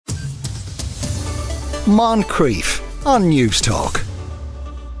Moncrief on News Talk.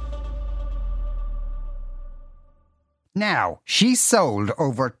 Now, she's sold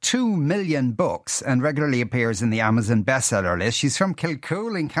over 2 million books and regularly appears in the Amazon bestseller list. She's from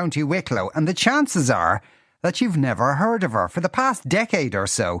Kilcoole in County Wicklow, and the chances are that you've never heard of her. For the past decade or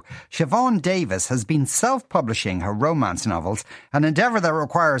so, Siobhan Davis has been self-publishing her romance novels, an endeavour that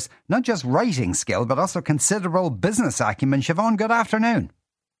requires not just writing skill, but also considerable business acumen. Siobhan, good afternoon.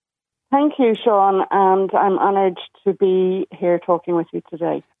 Thank you, Sean, and I'm honoured to be here talking with you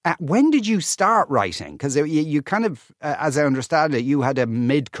today. When did you start writing? Because you kind of, as I understand it, you had a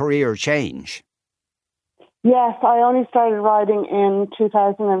mid-career change. Yes, I only started writing in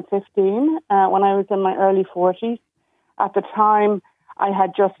 2015 when I was in my early 40s. At the time, I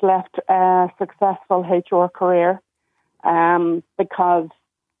had just left a successful HR career because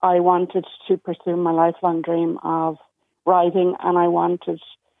I wanted to pursue my lifelong dream of writing, and I wanted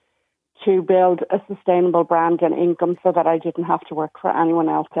to build a sustainable brand and income so that I didn't have to work for anyone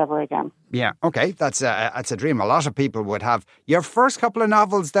else ever again. Yeah, okay, that's a dream a lot of people would have. Your first couple of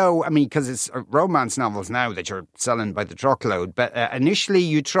novels, though, I mean, because it's romance novels now that you're selling by the truckload, but initially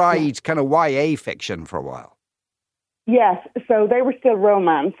you tried kind of YA fiction for a while. Yes, so they were still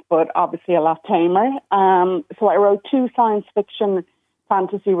romance, but obviously a lot tamer. So I wrote 2 science fiction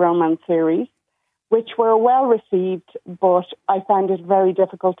fantasy romance series, which were well received, but I found it very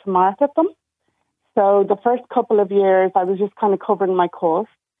difficult to market them. So the first couple of years, I was just kind of covering my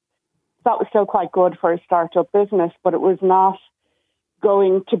costs. That was still quite good for a startup business, but it was not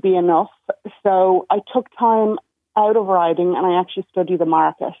going to be enough. So I took time out of writing and I actually studied the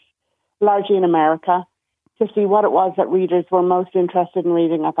market, largely in America, to see what it was that readers were most interested in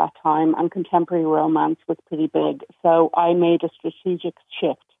reading at that time, and contemporary romance was pretty big. So I made a strategic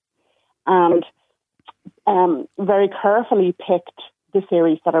shift and very carefully picked the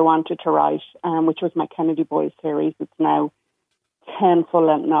series that I wanted to write, which was my Kennedy Boys series. It's now 10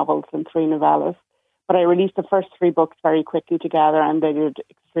 full-length novels and 3 novellas. But I released the first 3 books very quickly together, and they did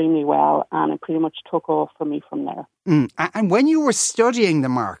extremely well, and it pretty much took off for me from there. And when you were studying the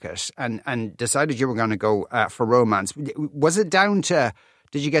market and decided you were going to go for romance, was it down to...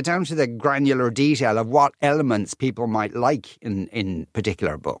 Did you get down to the granular detail of what elements people might like in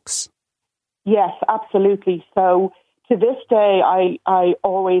particular books? Yes, absolutely. So to this day, I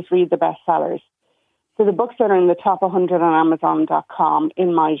always read the bestsellers. So the books that are in the top 100 on Amazon.com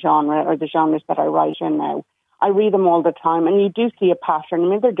in my genre, or the genres that I write in now, I read them all the time. And you do see a pattern. I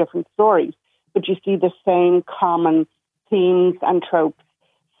mean, they're different stories, but you see the same common themes and tropes.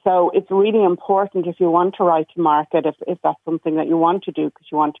 So it's really important if you want to write to market, if that's something that you want to do because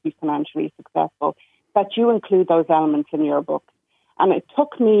you want to be financially successful, that you include those elements in your book. And it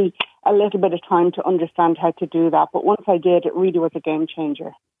took me a little bit of time to understand how to do that. But once I did, it really was a game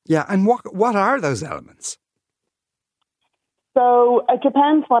changer. Yeah, and what are those elements? So it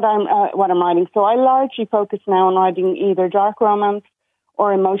depends what I'm writing. So I largely focus now on writing either dark romance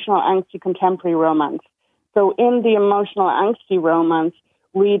or emotional, angsty contemporary romance. So in the emotional, angsty romance,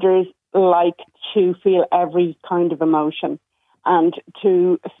 readers like to feel every kind of emotion and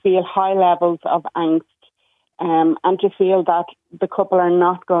to feel high levels of angst. And to feel that the couple are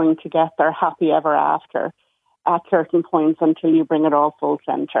not going to get their happy ever after at certain points until you bring it all full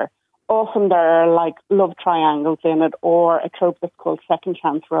centre. Often there are like love triangles in it, or a trope that's called second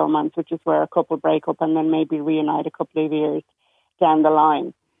chance romance, which is where a couple break up and then maybe reunite a couple of years down the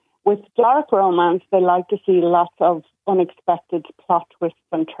line. With dark romance, they like to see lots of unexpected plot twists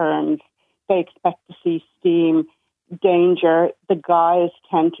and turns. They expect to see steam, danger. The guys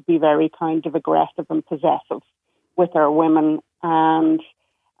tend to be very kind of aggressive and possessive with their women, and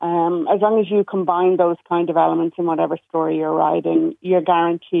as long as you combine those kind of elements in whatever story you're writing, you're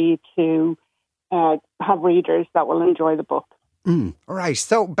guaranteed to have readers that will enjoy the book. All right.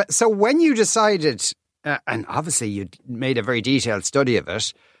 So when you decided, and obviously you made a very detailed study of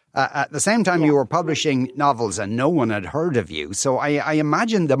it, at the same time you were publishing novels and no one had heard of you. So I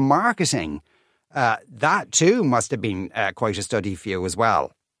imagine the marketing, that too must have been quite a study for you as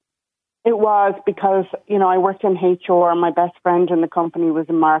well. It was because, I worked in HR. My best friend in the company was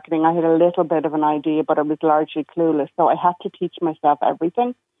in marketing. I had a little bit of an idea, but I was largely clueless. So I had to teach myself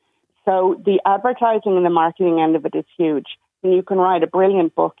everything. So the advertising and the marketing end of it is huge. And you can write a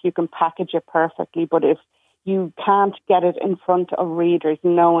brilliant book, you can package it perfectly, but if you can't get it in front of readers,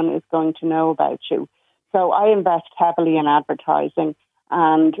 no one is going to know about you. So I invest heavily in advertising,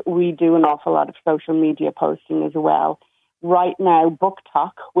 and we do an awful lot of social media posting as well. Right now,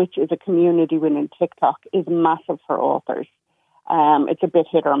 BookTok, which is a community within TikTok, is massive for authors. It's a bit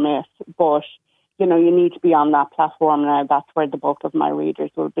hit or miss, but you need to be on that platform now. That's where the bulk of my readers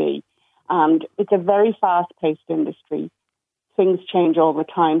will be. And it's a very fast-paced industry. Things change all the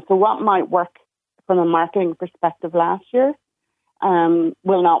time. So what might work from a marketing perspective last year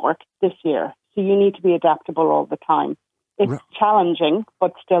will not work this year. So you need to be adaptable all the time. It's challenging,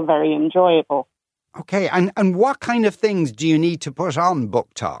 but still very enjoyable. Okay, and what kind of things do you need to put on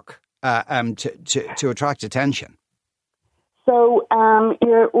Book Talk to attract attention? So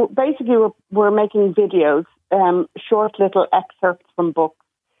we're making videos, short little excerpts from books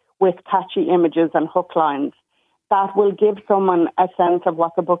with catchy images and hook lines that will give someone a sense of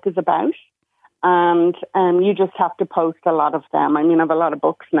what the book is about. And you just have to post a lot of them. I mean, I have a lot of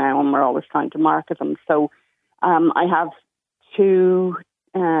books now and we're always trying to market them. So I have 2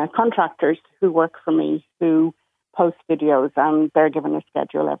 contractors who work for me who post videos, and they're given a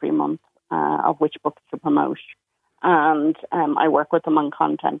schedule every month of which books to promote. And I work with them on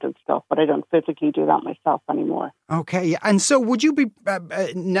content and stuff, but I don't physically do that myself anymore. Okay, and so would you be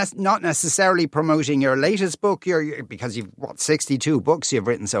not necessarily promoting your latest book, because you've 62 books you've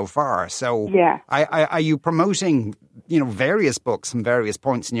written so far? So yeah, are you promoting various books from various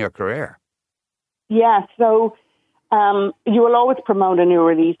points in your career? Yeah, so you will always promote a new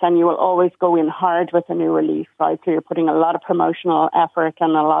release, and you will always go in hard with a new release, right? So you're putting a lot of promotional effort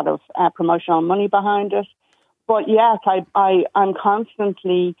and a lot of promotional money behind it. But yes, I'm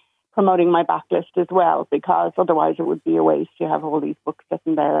constantly promoting my backlist as well, because otherwise it would be a waste. You have all these books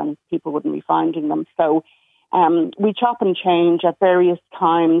sitting there and people wouldn't be finding them. So we chop and change. At various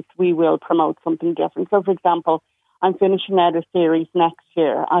times we will promote something different. So, for example, I'm finishing out a series next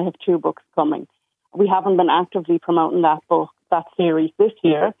year. I have 2 books coming. We haven't been actively promoting that series this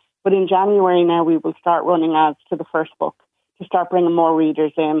year, but in January now we will start running ads to the first book to start bringing more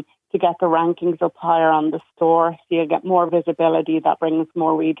readers in, to get the rankings up higher on the store, so you get more visibility. That brings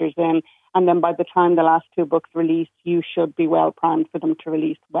more readers in. And then by the time the last 2 books release, you should be well primed for them to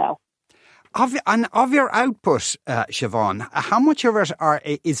release well. Of your output, Siobhan, how much of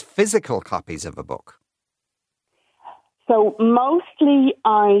it is physical copies of a book? So mostly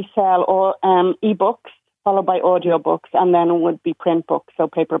I sell ebooks, followed by audiobooks, and then it would be print books, so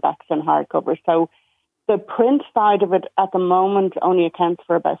paperbacks and hardcovers. So the print side of it at the moment only accounts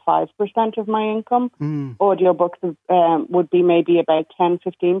for about 5% of my income. Audiobooks would be maybe about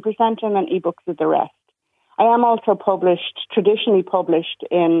 10-15%, and then ebooks is the rest. I am also traditionally published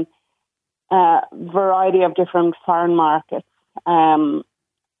in a variety of different foreign markets. And,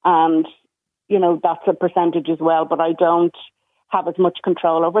 that's a percentage as well, but I don't have as much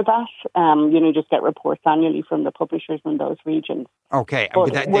control over that. Just get reports annually from the publishers in those regions. Okay,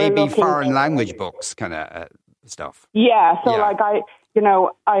 but they'd be foreign language books kind of stuff. Yeah, so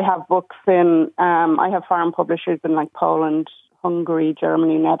I have books in, I have foreign publishers in like Poland, Hungary,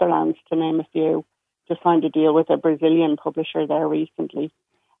 Germany, Netherlands, to name a few. Just signed a deal with a Brazilian publisher there recently.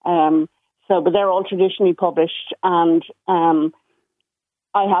 But they're all traditionally published, and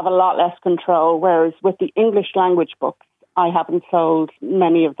I have a lot less control, whereas with the English language books, I haven't sold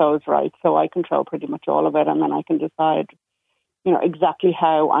many of those rights, so I control pretty much all of it, and then I can decide, exactly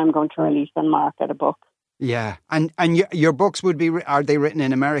how I'm going to release and market a book. Yeah, and your books are they written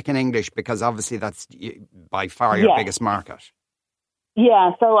in American English? Because obviously that's by far your biggest market.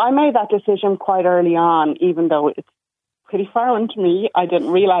 Yeah, so I made that decision quite early on, even though it's pretty foreign to me. I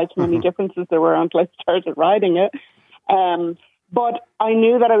didn't realise how many differences there were until I started writing it. But I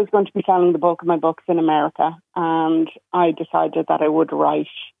knew that I was going to be selling the bulk of my books in America, and I decided that I would write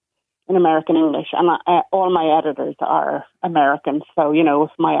in American English. And all my editors are American, so,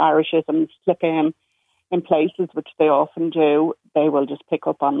 if my Irishisms slip in places, which they often do, they will just pick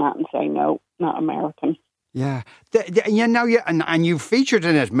up on that and say, no, not American. Yeah. And you've featured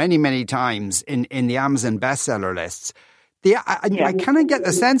in it many, many times in the Amazon bestseller lists. I kind of get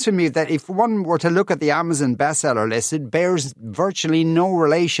the sense from you that if one were to look at the Amazon bestseller list, it bears virtually no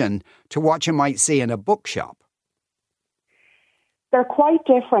relation to what you might see in a bookshop. They're quite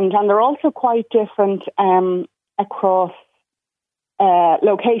different, and they're also quite different across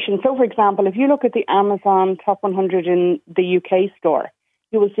locations. So, for example, if you look at the Amazon top 100 in the UK store,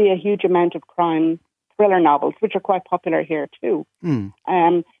 you will see a huge amount of crime thriller novels, which are quite popular here too.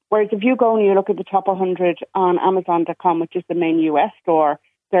 Whereas if you go and you look at the top 100 on Amazon.com, which is the main US store,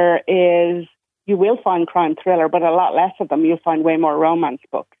 you will find crime thriller, but a lot less of them. You'll find way more romance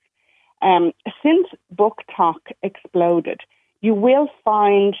books. Since Book Talk exploded, you will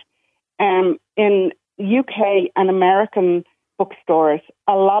find in UK and American bookstores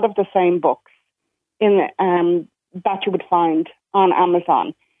a lot of the same books that you would find on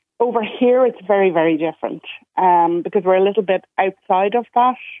Amazon. Over here, it's very, very different because we're a little bit outside of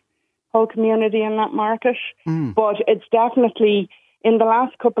that whole community in that market. But it's definitely, in the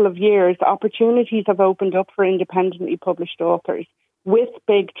last couple of years, opportunities have opened up for independently published authors with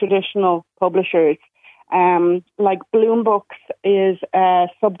big traditional publishers. Like Bloom Books is a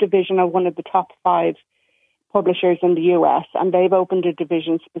subdivision of one of the top 5 publishers in the US, and they've opened a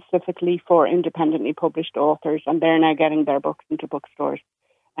division specifically for independently published authors, and they're now getting their books into bookstores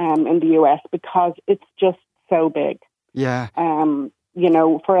in the US because it's just so big. Yeah. You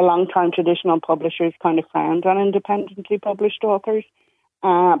know, for a long time, traditional publishers kind of frowned on independently published authors,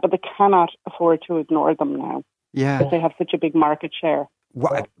 but they cannot afford to ignore them now. Yeah. Because they have such a big market share.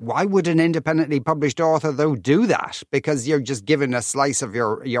 Why would an independently published author, though, do that? Because you're just giving a slice of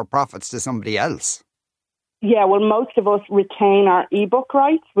your profits to somebody else. Yeah, well, most of us retain our ebook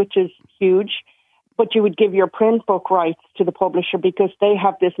rights, which is huge, but you would give your print book rights to the publisher because they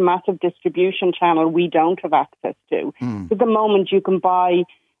have this massive distribution channel we don't have access to. At the moment, you can buy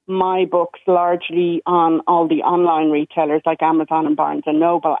my books largely on all the online retailers like Amazon and Barnes &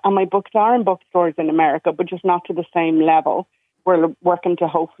 Noble, and my books are in bookstores in America, but just not to the same level. We're working to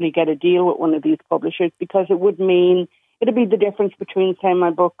hopefully get a deal with one of these publishers because it would mean, it'd be the difference between, say,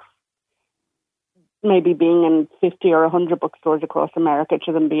 my book maybe being in 50 or 100 bookstores across America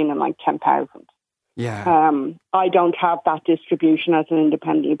to them being in like 10,000. Yeah. I don't have that distribution as an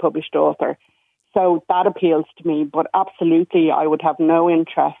independently published author. So that appeals to me, but absolutely I would have no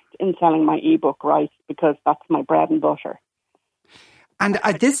interest in selling my ebook rights because that's my bread and butter. And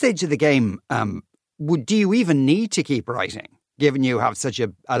at this stage of the game, do you even need to keep writing, given you have such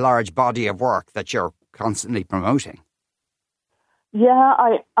a large body of work that you're constantly promoting? Yeah,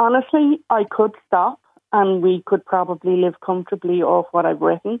 I could stop and we could probably live comfortably off what I've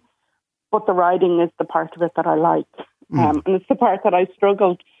written. But the writing is the part of it that I like. And it's the part that I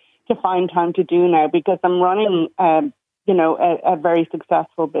struggled to find time to do now because I'm running, a very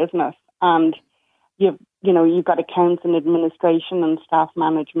successful business. And you've got accounts and administration and staff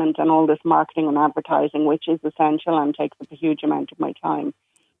management and all this marketing and advertising, which is essential and takes up a huge amount of my time.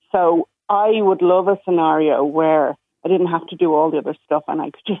 So I would love a scenario where I didn't have to do all the other stuff and I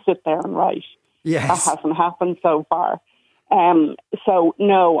could just sit there and write. Yes. That hasn't happened so far. So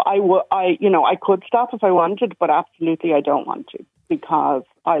no, I could stop if I wanted, but absolutely I don't want to because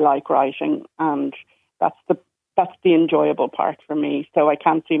I like writing and that's the enjoyable part for me. So I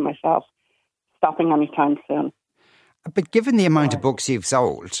can't see myself stopping anytime soon. But given the amount of books you've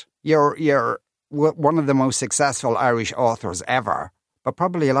sold, you're one of the most successful Irish authors ever, but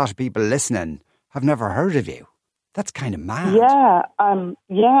probably a lot of people listening have never heard of you. That's kind of mad. Yeah.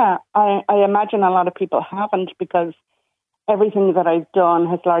 I imagine a lot of people haven't because everything that I've done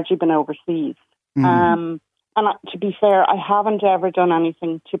has largely been overseas. And to be fair, I haven't ever done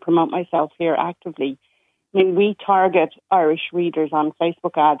anything to promote myself here actively. I mean, we target Irish readers on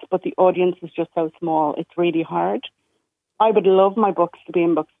Facebook ads, but the audience is just so small. It's really hard. I would love my books to be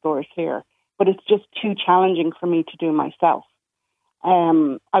in bookstores here, but it's just too challenging for me to do myself.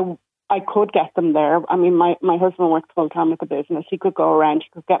 I could get them there. I mean, my husband works full-time with the business. He could go around, he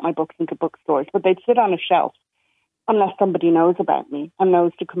could get my books into bookstores, but they'd sit on a shelf unless somebody knows about me and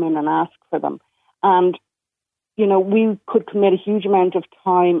knows to come in and ask for them. And, we could commit a huge amount of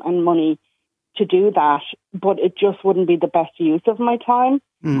time and money to do that, but it just wouldn't be the best use of my time.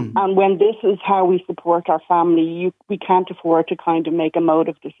 And when this is how we support our family, we can't afford to kind of make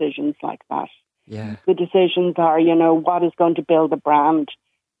emotive decisions like that. Yeah. The decisions are, what is going to build a brand,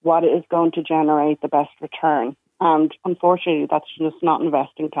 what is going to generate the best return. And unfortunately, that's just not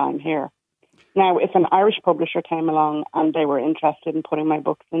investing time here. Now, if an Irish publisher came along and they were interested in putting my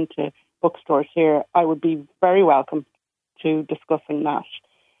books into bookstores here, I would be very welcome to discussing that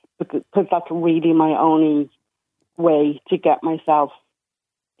because that's really my only way to get myself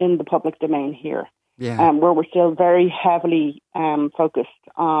in the public domain here. Yeah. Where we're still very heavily focused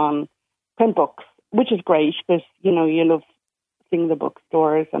on print books, which is great because, you love seeing the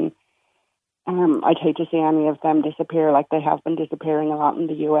bookstores and I'd hate to see any of them disappear like they have been disappearing a lot in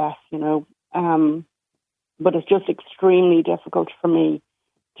the US, but it's just extremely difficult for me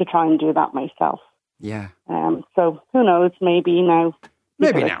to try and do that myself. Yeah. So who knows, maybe now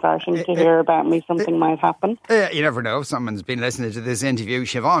people are starting to hear about me, something might happen. You never know if someone's been listening to this interview.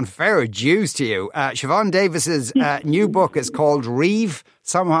 Siobhan, fair dues to you. Siobhan Davis's new book is called Reeve.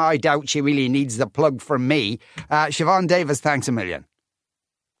 Somehow I doubt she really needs the plug from me. Siobhan Davis, thanks a million.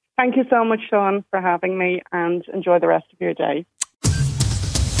 Thank you so much, Sean, for having me and enjoy the rest of your day.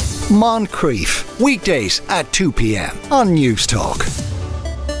 Moncrief, weekdays at 2 p.m. on News Talk.